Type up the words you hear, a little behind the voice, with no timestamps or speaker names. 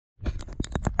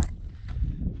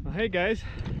Well, hey guys,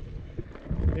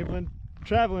 we've been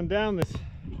traveling down this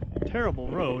terrible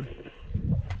road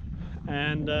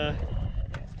and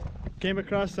came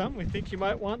across something we think you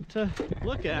might want to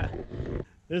look at.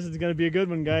 This is going to be a good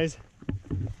one, guys.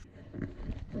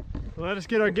 So let us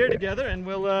get our gear together and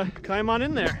we'll climb on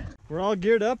in there. We're all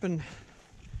geared up and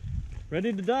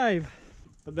ready to dive.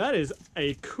 But that is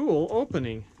a cool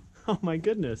opening. Oh my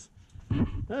goodness.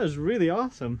 That is really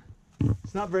awesome.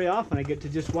 It's not very often I get to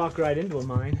just walk right into a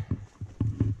mine.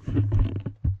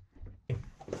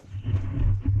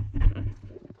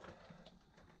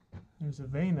 There's a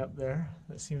vein up there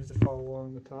that seems to follow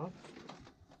along the top.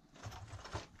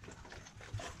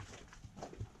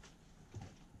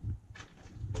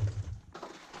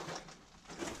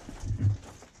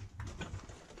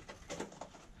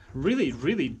 Really,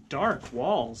 really dark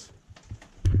walls.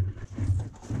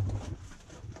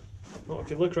 Well,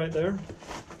 if you look right there,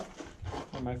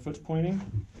 where my foot's pointing,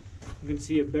 you can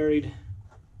see a buried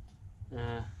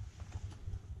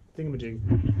thingamajig.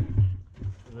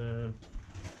 The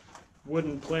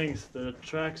wooden planks the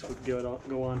tracks would go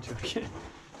onto. I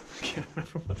can't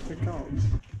remember what they're called.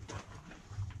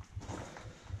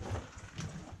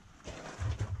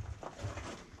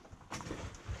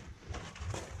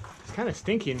 It's kind of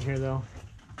stinky in here though.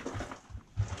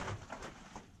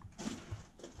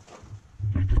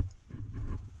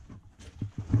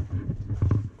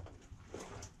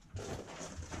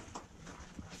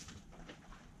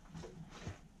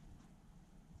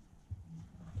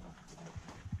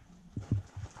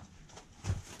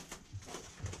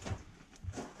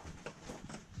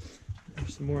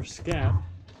 Some more scat.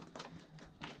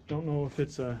 Don't know if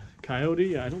it's a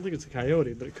coyote. I don't think it's a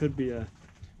coyote, but it could be a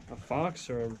fox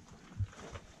or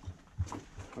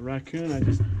a raccoon.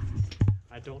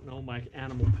 I don't know my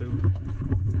animal poo.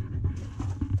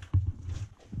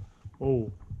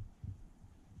 Oh,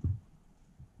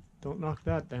 don't knock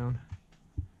that down.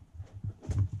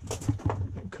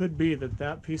 It could be that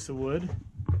that piece of wood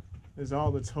is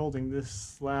all that's holding this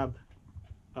slab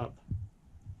up.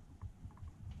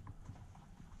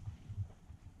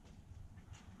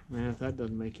 Man, if that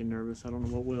doesn't make you nervous, I don't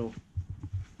know what will.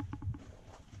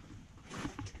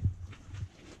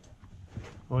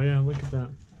 Oh yeah, look at that.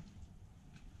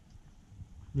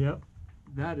 Yep,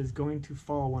 that is going to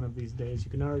fall one of these days. You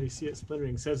can already see it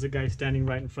splintering, says the guy standing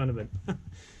right in front of it.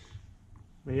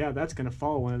 But yeah, that's gonna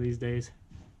fall one of these days.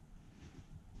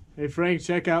 Hey Frank,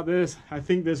 check out this. I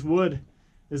think this wood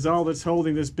is all that's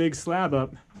holding this big slab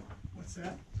up. What's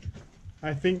that?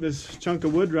 I think this chunk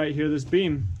of wood right here, this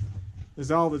beam, is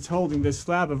all that's holding this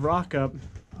slab of rock up.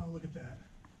 Oh, look at that.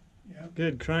 Yeah.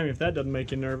 Good crime if that doesn't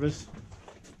make you nervous.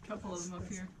 A couple of them up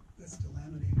here. That's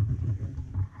delaminated right there.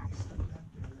 And they set it back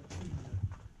there. That's to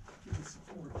give it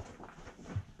support.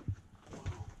 Wow.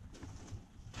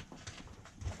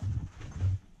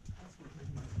 That's what they're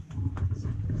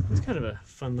doing. It's kind of a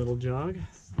fun little jog.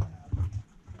 Slab.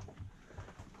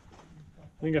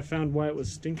 I think I found why it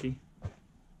was stinky.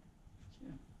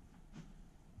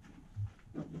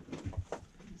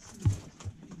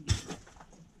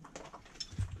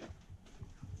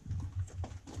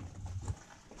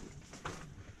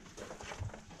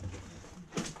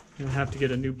 I'll have to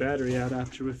get a new battery out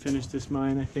after we finish this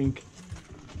mine, I think,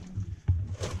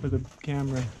 for the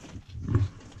camera.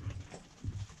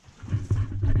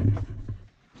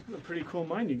 It's a pretty cool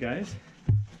mine, you guys.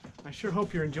 I sure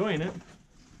hope you're enjoying it.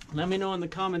 Let me know in the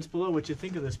comments below what you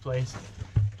think of this place.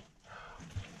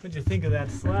 What'd you think of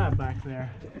that slab back there?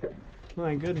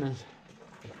 My goodness.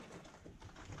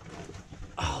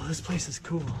 Oh, this place is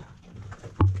cool.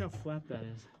 Look how flat that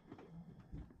is.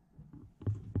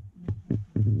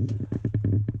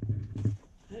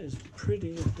 That is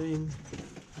pretty dang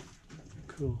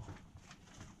cool.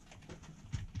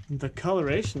 The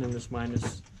coloration in this mine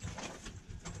is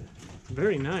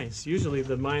very nice. Usually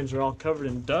the mines are all covered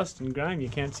in dust and grime. You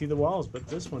can't see the walls, but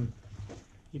this one,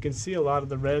 you can see a lot of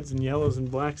the reds and yellows and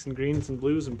blacks and greens and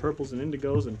blues and purples and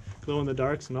indigos and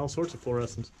glow-in-the-darks and all sorts of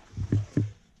fluorescence.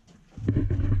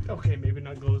 Okay, maybe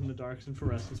not glow-in-the-darks and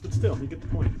fluorescence, but still, you get the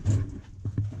point.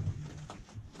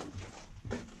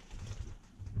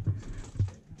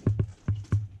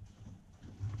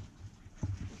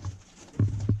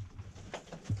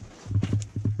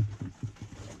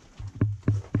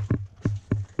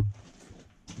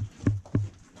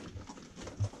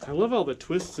 I love all the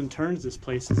twists and turns this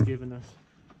place has given us.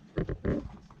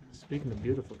 Speaking of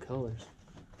beautiful colors,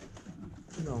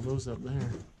 look at all those up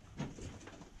there.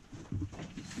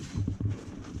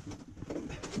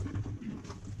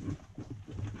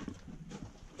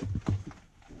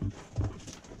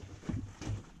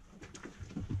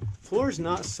 Floor's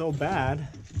not so bad.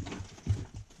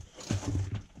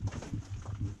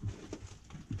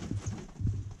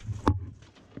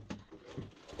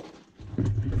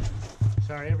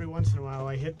 Sorry, every once in a while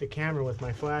I hit the camera with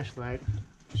my flashlight.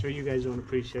 I'm sure you guys don't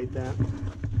appreciate that.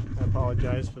 I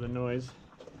apologize for the noise.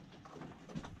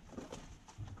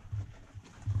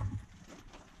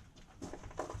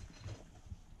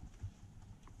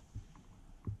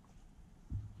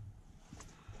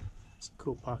 It's a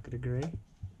cool pocket of gray.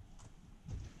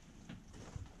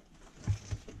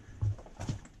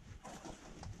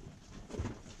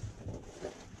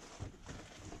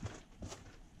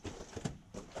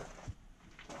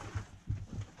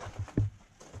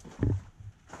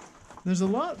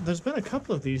 There's been a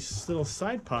couple of these little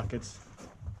side pockets.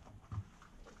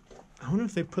 I wonder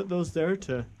if they put those there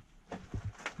so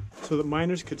that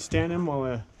miners could stand in while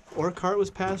a ore cart was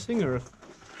passing, or if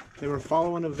they were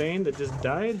following a vein that just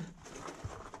died,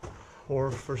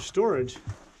 or for storage.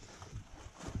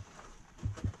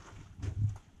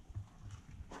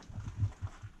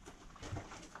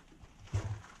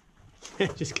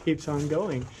 It just keeps on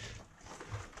going.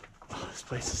 Oh, this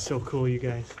place is so cool, you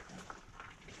guys.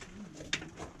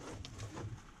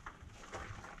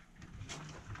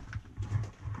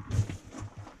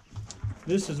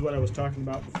 This is what I was talking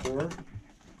about before,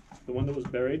 the one that was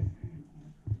buried.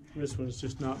 This one's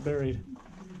just not buried.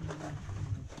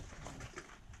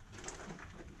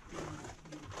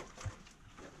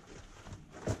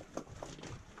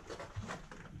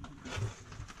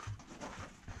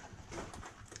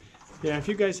 Yeah, if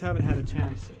you guys haven't had a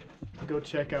chance to go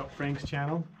check out Frank's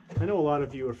channel, I know a lot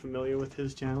of you are familiar with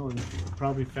his channel and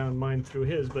probably found mine through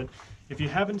his, but if you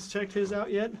haven't checked his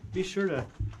out yet, be sure to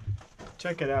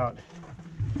check it out.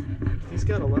 He's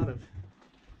got a lot of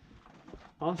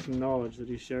awesome knowledge that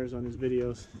he shares on his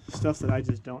videos, stuff that I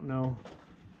just don't know.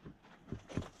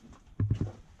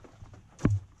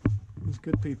 He's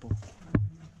good people.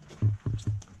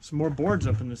 Some more boards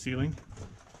up in the ceiling.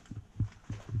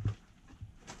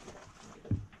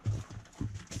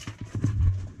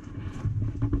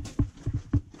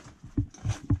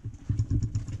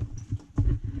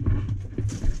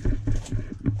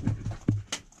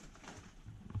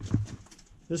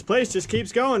 This place just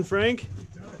keeps going, Frank. It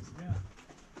does, yeah.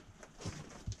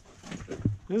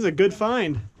 This is a good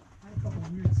find. I had a couple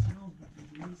weird smells, but did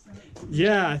you notice that?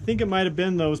 Yeah, I think it might have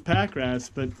been those pack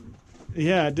rats, but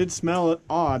yeah, it did smell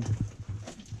odd.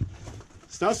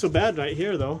 It's not so bad right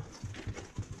here, though.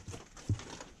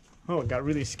 Oh, it got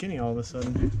really skinny all of a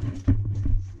sudden.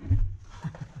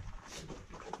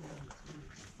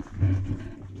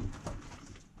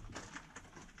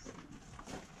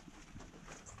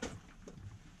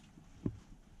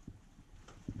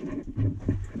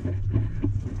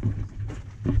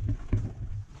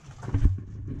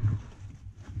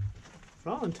 For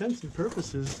all intents and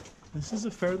purposes, this is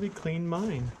a fairly clean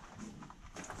mine.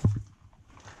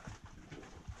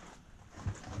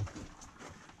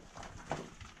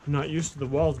 I'm not used to the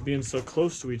walls being so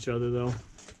close to each other, though.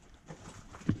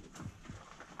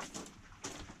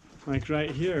 Like right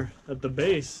here at the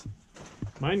base,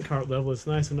 minecart level is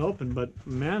nice and open, but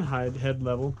manhide head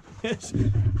level, it's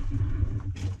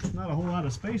not a whole lot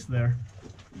of space there.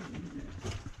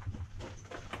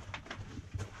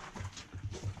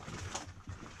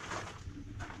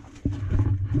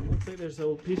 Looks like there's a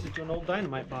little piece of an old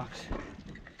dynamite box.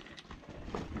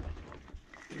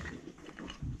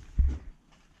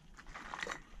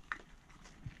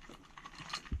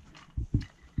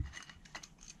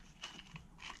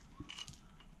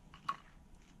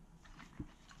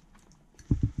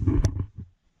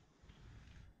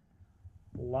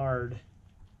 Lard.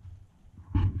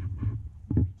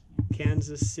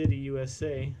 Kansas City,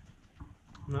 USA.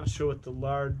 I'm not sure what the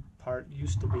lard part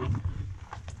used to be.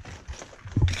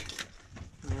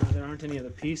 There aren't any other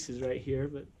pieces right here,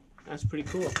 but that's pretty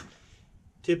cool.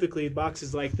 Typically,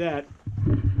 boxes like that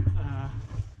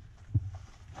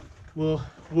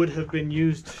would have been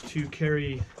used to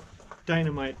carry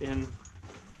dynamite in,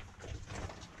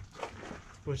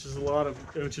 which is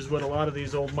what a lot of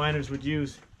these old miners would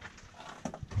use.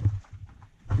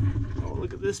 Oh,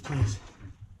 look at this place.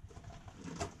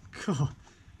 Cool.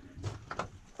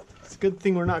 It's a good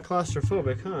thing we're not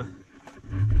claustrophobic, huh?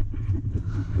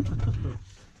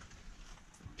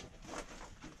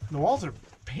 The walls are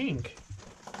pink.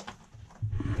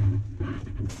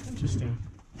 Interesting.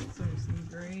 So some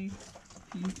gray,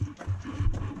 pink,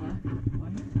 or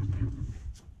white.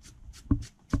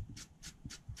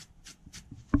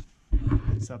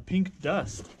 It's a pink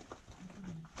dust.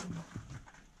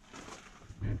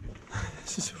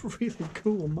 This is a really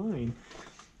cool mine.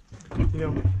 You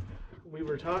know, we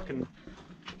were talking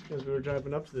as we were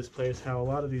driving up to this place how a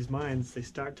lot of these mines, they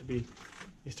start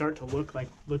to look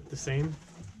the same.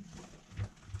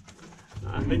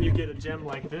 And then you get a gem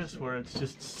like this where it's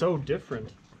just so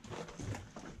different.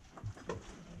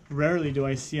 Rarely do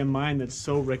I see a mine that's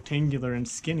so rectangular and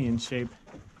skinny in shape.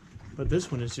 But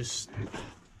this one is just,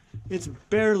 it's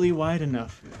barely wide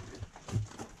enough.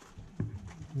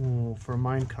 Oh, for a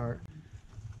mine cart.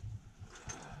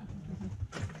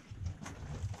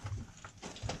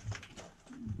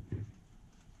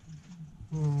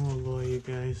 Oh boy, you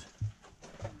guys.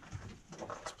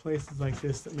 It's places like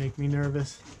this that make me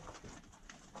nervous.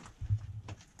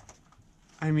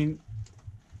 I mean,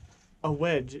 a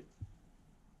wedge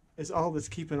is all that's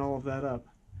keeping all of that up.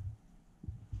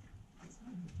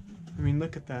 I mean,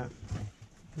 look at that.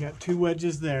 You got 2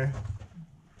 wedges there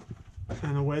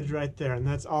and a wedge right there, and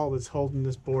that's all that's holding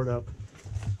this board up.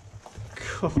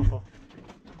 Cool.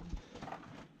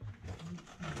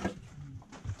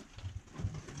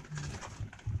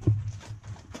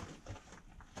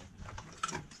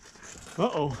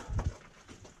 Uh-oh.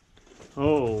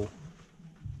 Oh.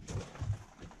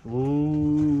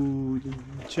 Ooh,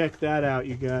 check that out,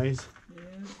 you guys.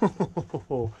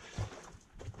 Yeah.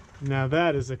 Now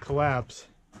that is a collapse,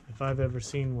 if I've ever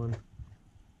seen one.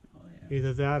 Oh, yeah.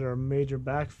 Either that or a major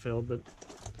backfill, but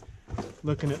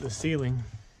looking at the ceiling,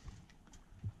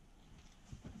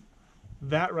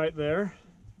 that right there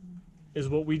is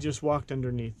what we just walked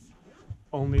underneath.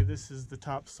 Only this is the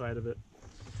top side of it.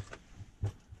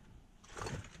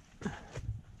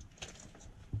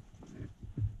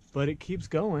 But it keeps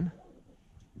going.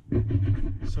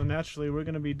 So naturally we're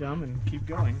going to be dumb and keep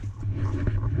going.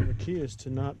 The key is to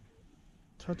not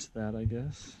touch that, I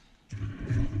guess.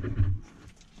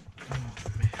 Oh,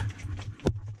 man.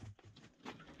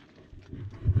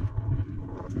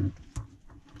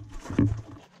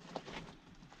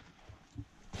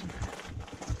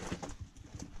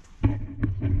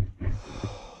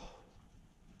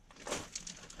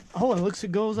 Oh, it looks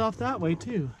it goes off that way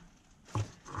too.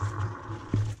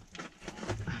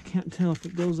 I can't tell if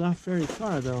it goes off very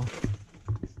far though.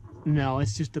 No,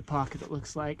 it's just a pocket, it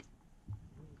looks like.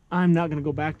 I'm not gonna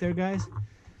go back there, guys,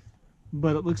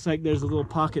 but it looks like there's a little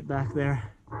pocket back there.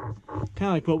 Kind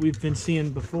of like what we've been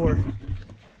seeing before.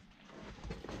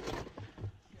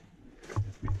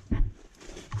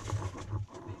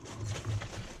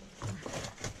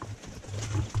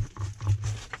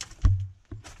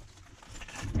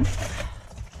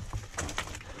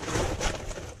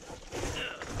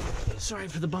 Sorry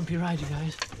for the bumpy ride, you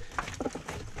guys.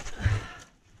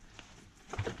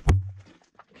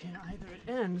 Okay, either it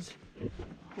ends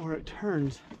or it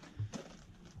turns.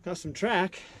 Got some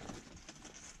track.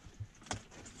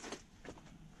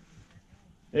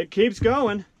 It keeps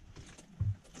going.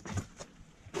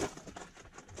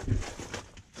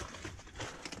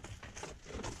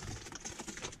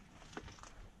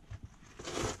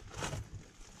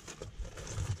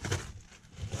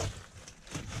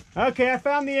 Okay, I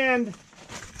found the end.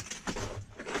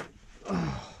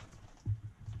 Oh,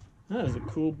 that is a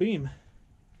cool beam.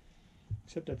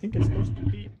 Except I think it's supposed to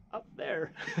be up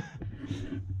there.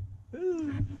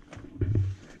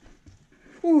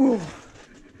 Ooh.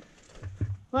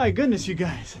 My goodness, you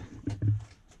guys.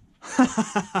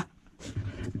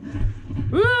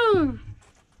 Woo!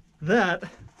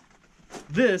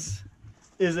 This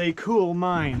is a cool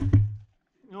mine.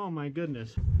 Oh my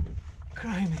goodness.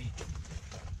 Criminy.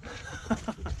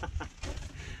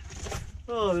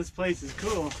 Oh, this place is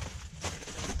cool.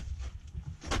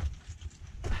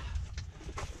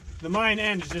 The mine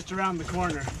ends just around the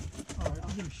corner. All right, I'll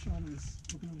get a shot of this.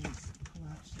 Look at this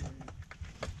collapse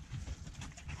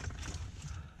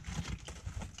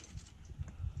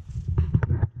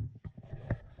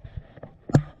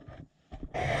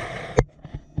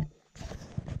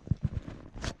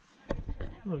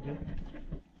area. Okay.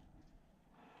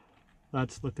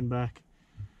 That's looking back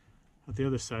at the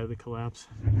other side of the collapse.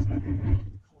 Collapse here.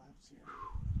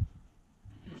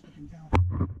 Just looking down.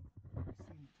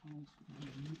 Seeing tunnels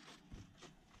underneath.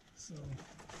 So,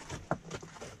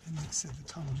 and like I said, the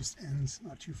tunnel just ends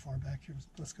not too far back here.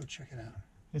 Let's go check it out.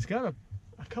 It's got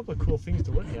a couple of cool things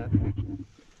to look at.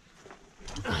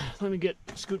 Let me get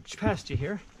scoot past you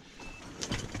here.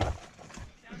 Found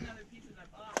another piece of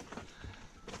that box.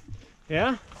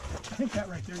 Yeah? I think that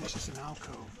right there is just an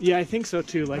alcove. Yeah, I think so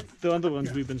too, like the other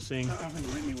ones we've been seeing. I haven't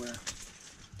went anywhere.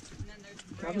 And then there's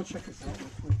the I'll trail. go check this out real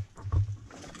quick.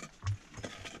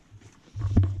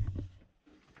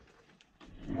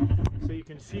 So you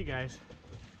can see, guys,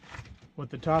 what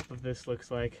the top of this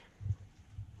looks like.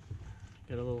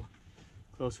 Get a little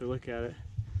closer look at it.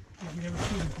 You never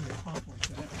see them from the top like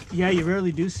that. Yeah, you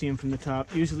rarely do see them from the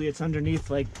top. Usually it's underneath,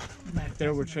 like back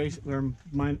there where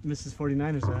Mrs.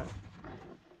 49 is at.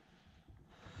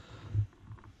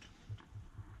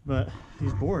 But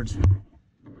these boards,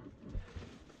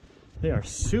 they are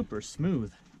super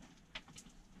smooth.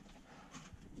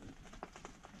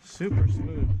 super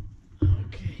smooth.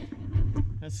 Okay,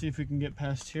 let's see if we can get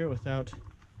past here without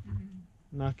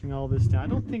knocking all this down. I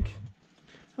don't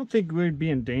think we'd be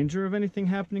in danger of anything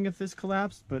happening if this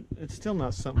collapsed, but it's still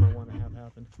not something I want to have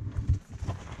happen.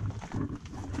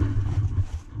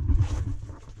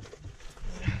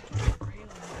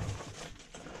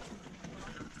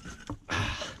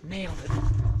 Nailed it.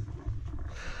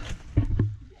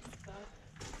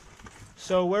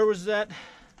 So where was that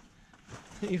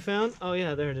you found? Oh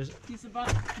yeah, there it is. Piece of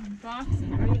box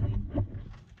and railing.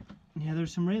 Yeah,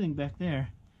 there's some railing back there.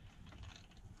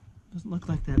 Doesn't look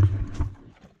like that. It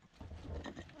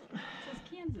says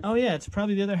Kansas. Oh yeah, it's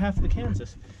probably the other half of the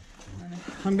Kansas.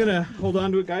 I'm gonna hold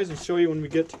on to it, guys, and show you when we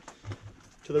get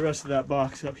to the rest of that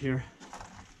box up here.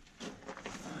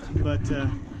 But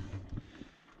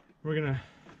we're gonna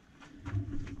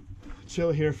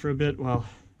chill here for a bit while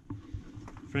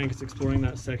Frank is exploring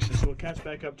that section. So we'll catch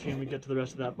back up to you when we get to the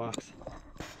rest of that box.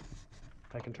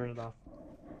 If I can turn it off.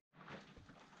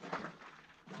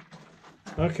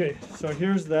 Okay, so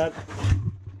here's that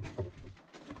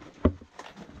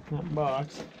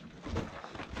box.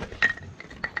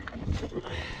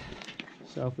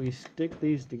 So if we stick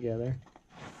these together,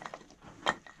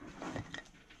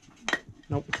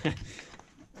 nope. There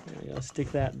we go.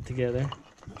 Stick that together,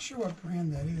 Not sure what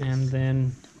brand that is. and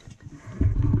then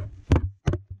Another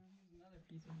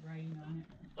piece of writing on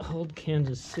it. hold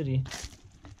Kansas City.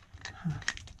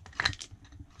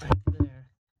 Right there.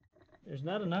 There's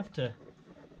not enough to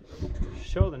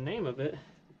show the name of it.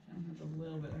 And there's a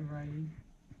little bit of writing.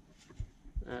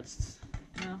 That's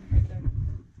No, right there.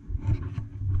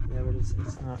 yeah, but it's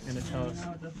not gonna tell us.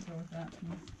 No, it doesn't show what that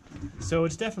means. So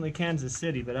it's definitely Kansas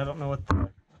City, but I don't know what the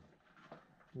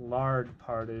lard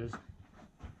part is.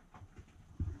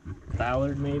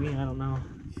 Ballard, maybe? I don't know.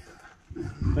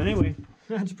 But anyway,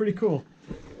 that's pretty cool.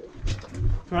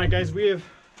 Alright guys, we have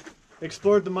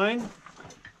explored the mine.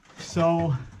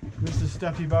 So this is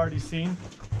stuff you've already seen.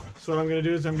 So what I'm going to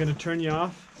do is I'm going to turn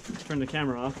the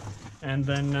camera off, and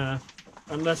then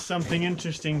unless something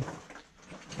interesting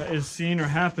is seen or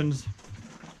happens,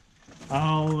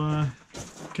 I'll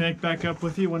connect back up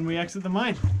with you when we exit the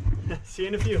mine. See you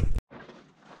in a few.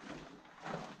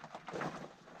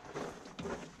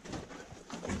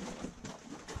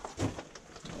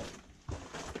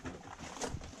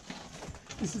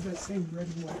 This is that same red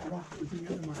and white rock with the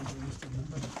other mines we used to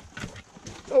remember.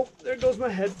 Oh, there goes my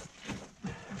head.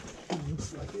 It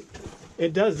looks like it.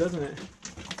 It does, doesn't it?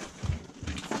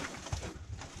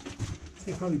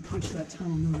 They probably punched that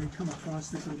tunnel and then they come across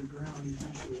this underground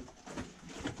eventually.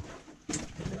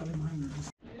 The other mine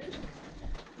was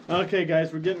Okay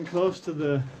guys, we're getting close to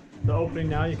the opening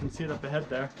now. You can see it up ahead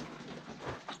there.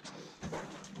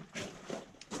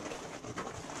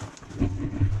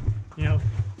 You know,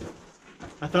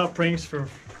 I thought pranks for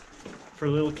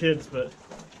little kids, but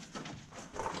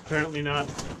apparently not.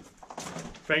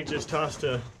 Frank just tossed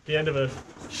the end of a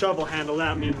shovel handle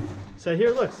at me and said, "Here,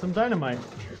 look, some dynamite."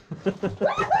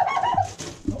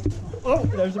 Oh,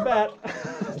 there's a bat.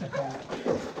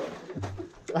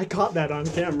 I caught that on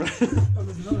camera. Oh,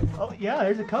 there's another one. Oh yeah,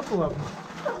 there's a couple of them.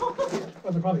 Oh,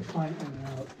 they're probably flying in and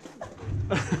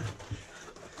out.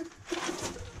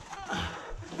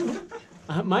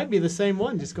 It might be the same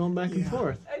one, just going back and Yeah.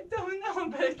 forth. I don't know,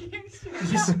 but it keeps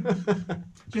shooting.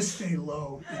 Just stay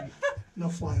low and they'll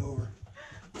fly over.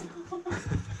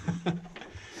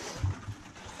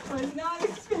 I was not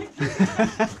expecting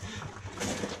that.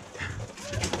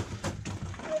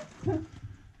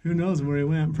 Who knows where he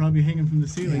went? Probably hanging from the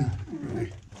ceiling. Yeah,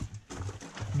 right.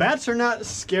 Bats are not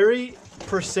scary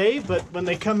per se, but when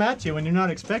they come at you when you're not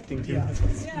expecting to. Yeah, that's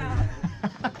what's Yeah.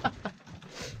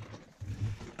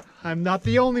 I'm not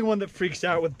the only one that freaks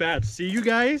out with bats. See, you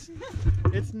guys?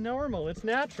 It's normal. It's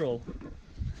natural.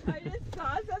 I just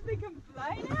saw something come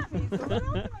flying at me, so what else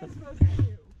am I supposed to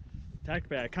do? Attack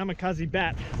bat, kamikaze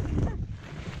bat.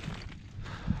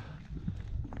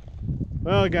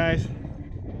 Well, guys,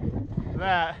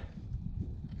 that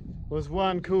was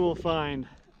one cool find.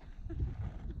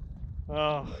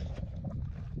 Oh.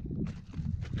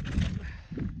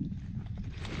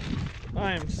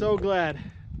 I am so glad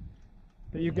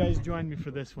that you guys joined me for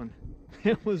this one.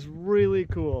 It was really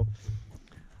cool.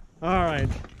 All right.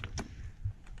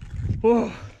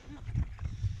 Whoa.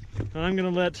 I'm gonna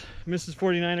let Mrs.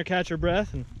 49er catch her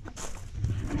breath and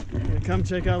come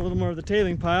check out a little more of the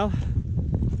tailing pile.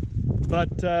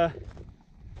 But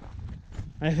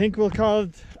I think we'll call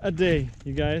it a day,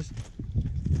 you guys.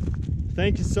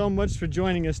 Thank you so much for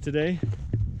joining us today.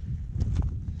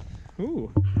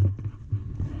 Ooh.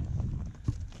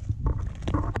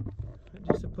 What do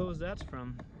you suppose that's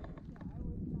from?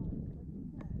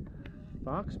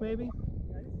 fox maybe?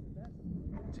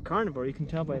 It's a carnivore, you can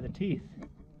tell by the teeth. I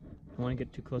don't want to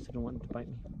get too close, I don't want it to bite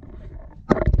me.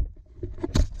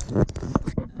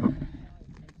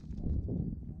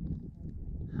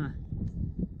 Huh.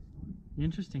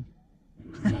 Interesting.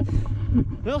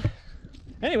 Well,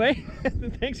 anyway,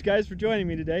 thanks guys for joining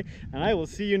me today, and I will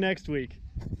see you next week.